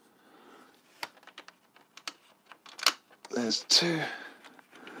 There's 2.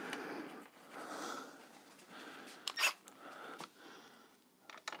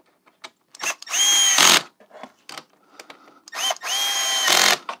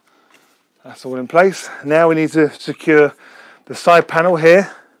 That's all in place. Now we need to secure the side panel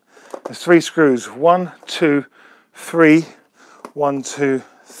here. There's 3 screws. 1, 2, 3. 1, 2,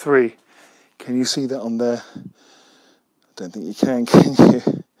 3. Can you see that on there? I don't think you can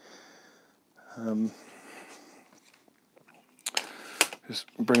you? Just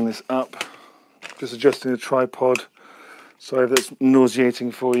bring this up. Just adjusting the tripod. Sorry if that's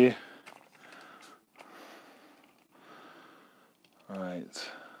nauseating for you. Right.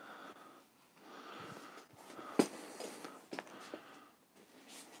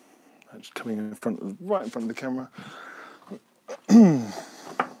 That's coming in front of, right in front of the camera.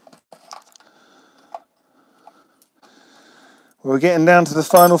 We're getting down to the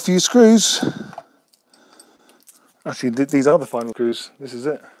final few screws. Actually, these are the final screws. This is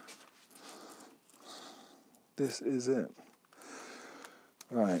it. This is it.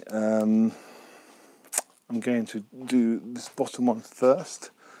 Right. I'm going to do this bottom one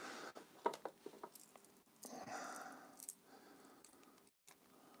first.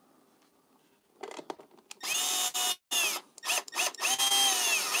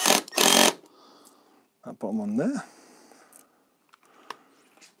 That bottom one there.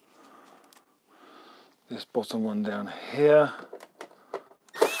 This bottom one down here.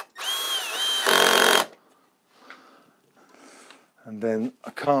 And then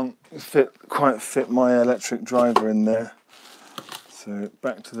I can't quite fit my electric driver in there. So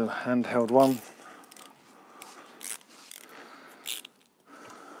back to the handheld one.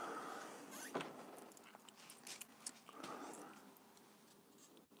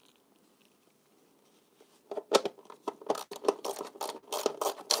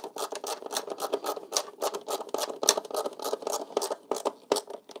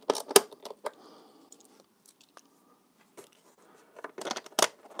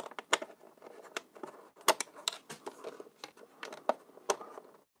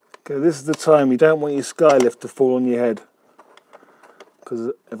 Okay, this is the time you don't want your skylift to fall on your head. Because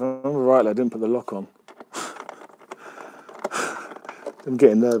if I remember rightly, I didn't put the lock on. I'm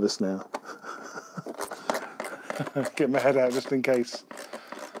getting nervous now. Get my head out just in case.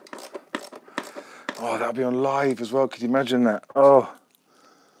 Oh, that'll be on live as well. Could you imagine that? Oh.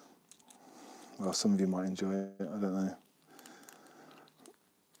 Well, some of you might enjoy it. I don't know.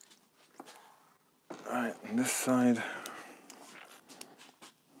 Right, on this side.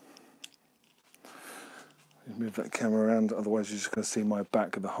 Move that camera around, otherwise you're just going to see my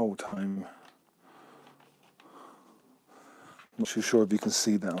back the whole time. Not too sure if you can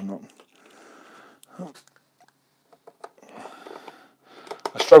see that or not.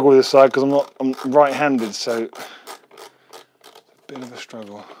 I struggle with this side because I'm right-handed, so it's a bit of a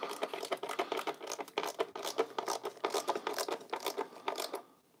struggle.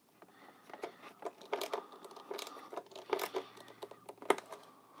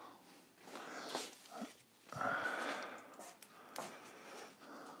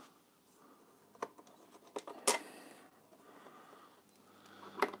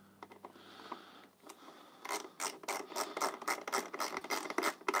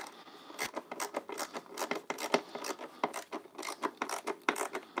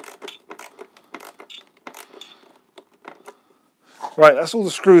 Right, that's all the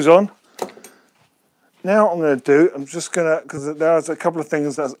screws on. Now what I'm going to do, I'm just going to, because there's a couple of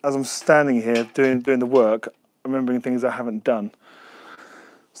things as I'm standing here doing the work, remembering things I haven't done.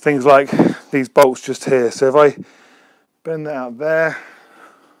 Things like these bolts just here. So if I bend that out there,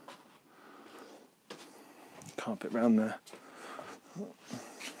 can't fit round there.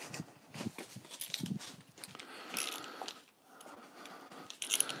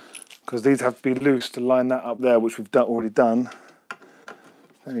 Because these have to be loose to line that up there, which we've already done.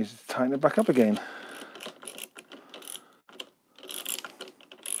 Then you just tighten it back up again.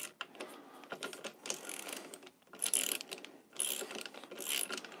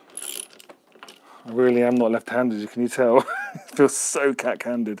 I really am not left-handed, can you tell? It feels so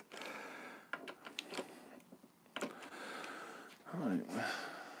cack-handed. Right.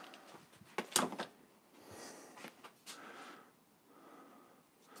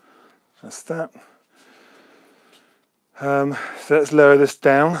 That's that. So let's lower this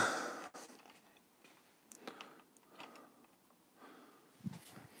down.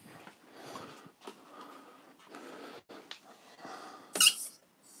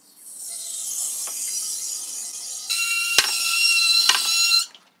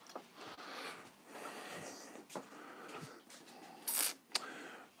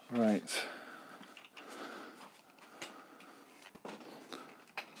 Right.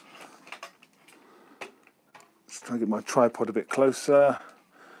 Let's try and get my tripod a bit closer.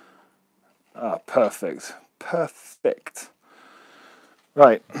 Ah, perfect. Perfect.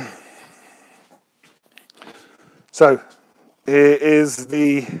 Right. So here is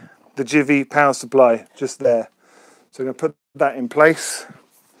the Givi power supply just there. So I'm going to put that in place.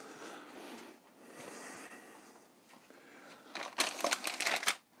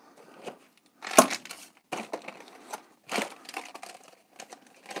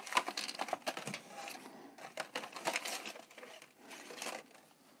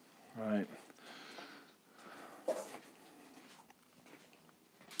 Right. The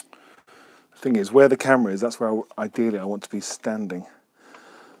thing is, where the camera is, that's where ideally I want to be standing.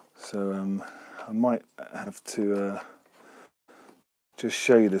 So I might have to just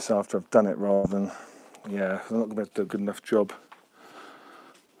show you this after I've done it, rather than, yeah, I'm not going to be able to do a good enough job.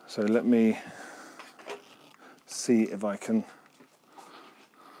 So let me see if I can.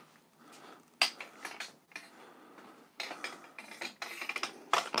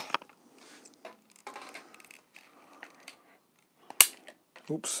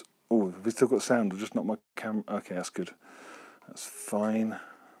 Oops. Oh, have we still got sound or just not my camera? Okay, that's good. That's fine.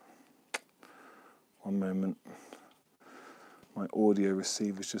 One moment. My audio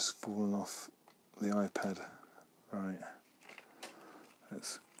receiver's just fallen off the iPad. Right.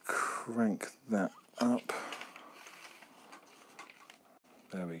 Let's crank that up.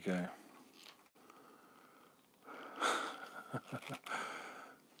 There we go.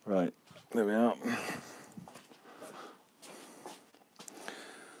 Right, there we are.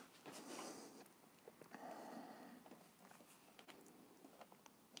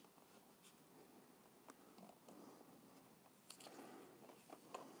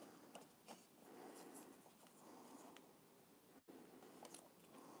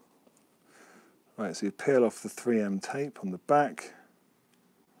 Right, so you peel off the 3M tape on the back.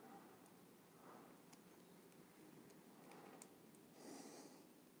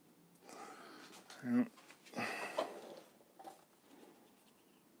 Yeah.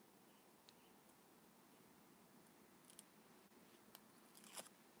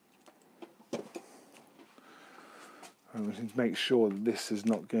 And we need to make sure that this is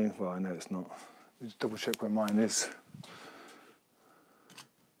not going, well, I know it's not. Just double check where mine is.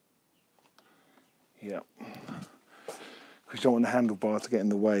 Yeah. Because you don't want the handlebar to get in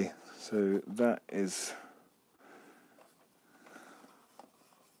the way. So that is.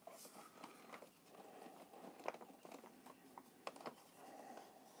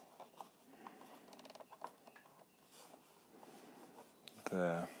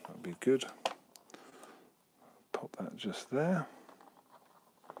 There, that'd be good. Pop that just there.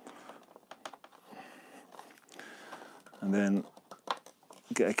 And then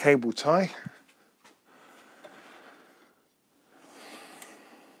get a cable tie.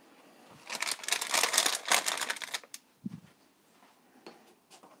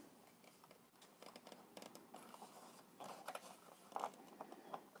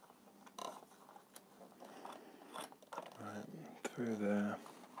 Through there,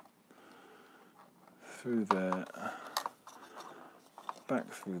 through there,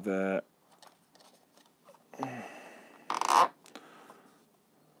 back through there.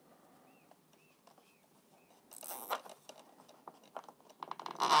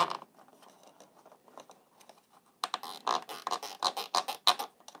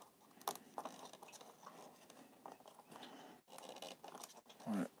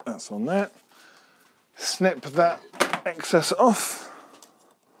 Right, that's on there. Snip that excess off.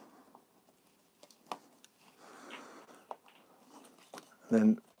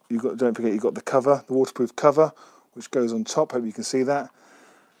 Then don't forget you've got the cover, the waterproof cover, which goes on top. Hope you can see that.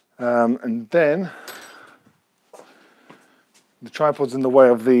 And then the tripod's in the way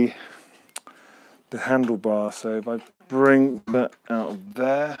of the handlebar. So if I bring that out of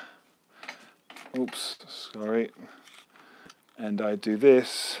there, oops, sorry, and I do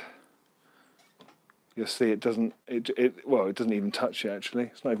this, you'll see it doesn't. Well, it doesn't even touch it. Actually,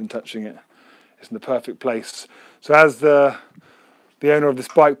 it's not even touching it. it's in the perfect place. So as the owner of this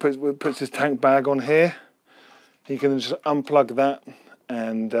bike puts his tank bag on here, he can just unplug that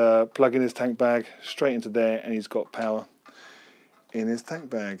and plug in his tank bag straight into there, and he's got power in his tank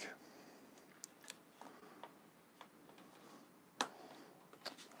bag.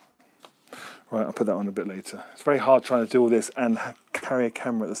 Right, I'll put that on a bit later. It's very hard trying to do all this and carry a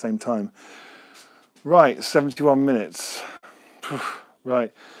camera at the same time. Right, 71 minutes.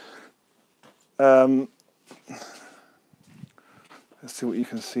 Right. Let's see what you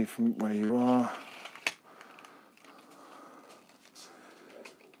can see from where you are.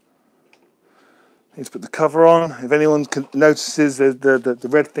 Need to put the cover on. If anyone notices the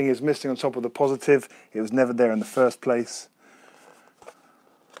red thing is missing on top of the positive, it was never there in the first place.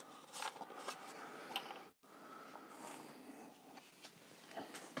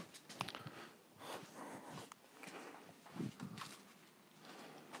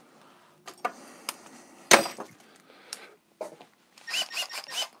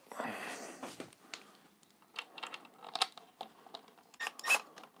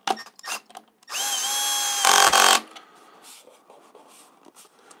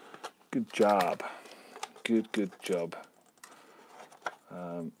 Good job. Good job.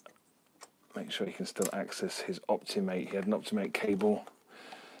 Make sure he can still access his Optimate. He had an Optimate cable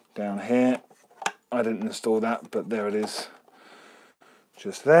down here. I didn't install that, but there it is.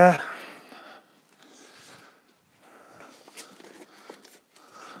 Just there.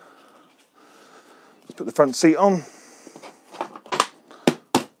 Let's put the front seat on.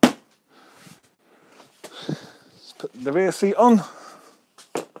 Let's put the rear seat on.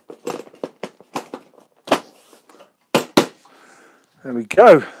 There we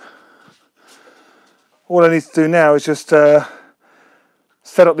go. All I need to do now is just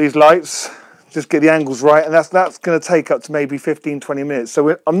set up these lights, just get the angles right, and that's going to take up to maybe 15-20 minutes.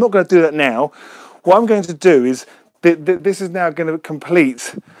 So I'm not going to do that now. What I'm going to do is, this is now going to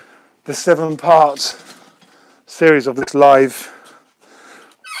complete the 7-part series of this live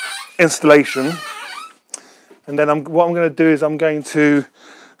installation. And then what I'm going to do is I'm going to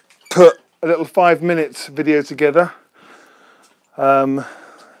put a little 5-minute video together.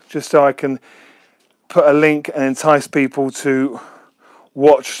 Just so I can put a link and entice people to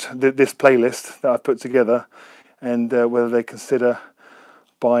watch this playlist that I've put together, and whether they consider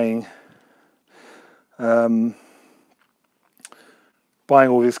buying all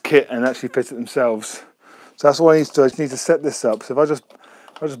this kit and actually fit it themselves. So that's all I need to do. I just need to set this up. So if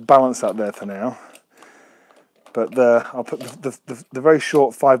I just balance that there for now. But I'll put the very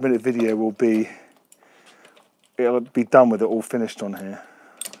short 5-minute video will be. It'll be done with it all finished on here.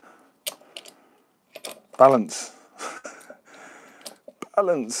 Balance.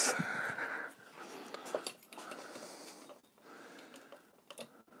 Balance.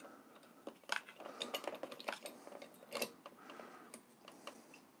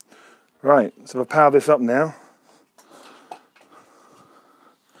 Right, so if I power this up now.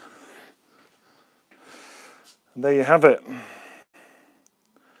 And there you have it.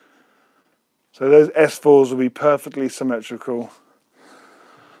 So those S4s will be perfectly symmetrical.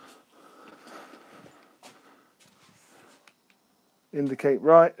 Indicate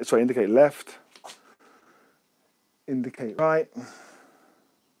right, sorry, indicate left. Indicate right.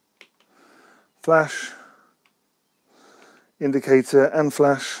 Flash. Indicator and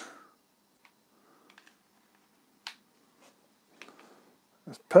flash.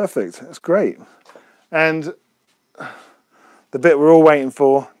 That's perfect, that's great. And the bit we're all waiting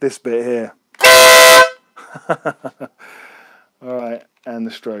for, this bit here. Alright, and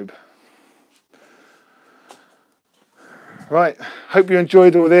the strobe. Right, hope you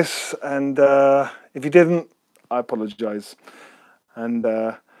enjoyed all this, and if you didn't, I apologise. And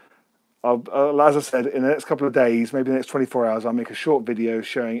I'll, as I said, in the next couple of days, maybe the next 24 hours, I'll make a short video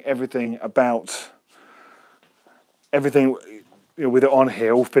showing everything about everything, you know, with it on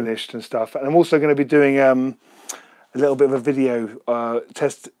here, all finished and stuff. And I'm also going to be doing a little bit of a video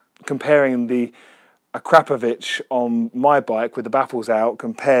test comparing the Akrapovic on my bike with the baffles out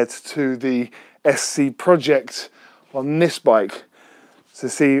compared to the SC Project on this bike, to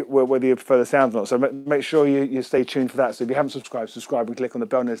see whether you prefer the sound or not. So make sure you stay tuned for that. So if you haven't subscribed, subscribe and click on the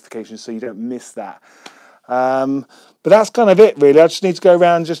bell notification so you don't miss that. But that's kind of it really. I just need to go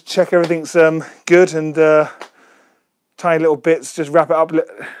around and just check everything's good, and tiny little bits, just wrap it up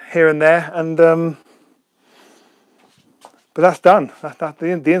here and there, and but that's done.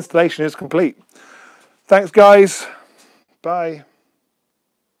 The installation is complete. Thanks, guys. Bye.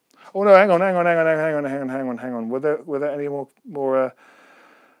 Oh no! Hang on. Were there any more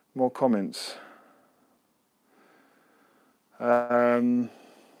comments?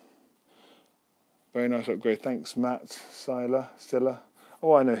 Very nice upgrade. Thanks, Matt Stiller.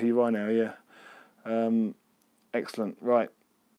 Oh, I know who you are now, yeah. Excellent. Right.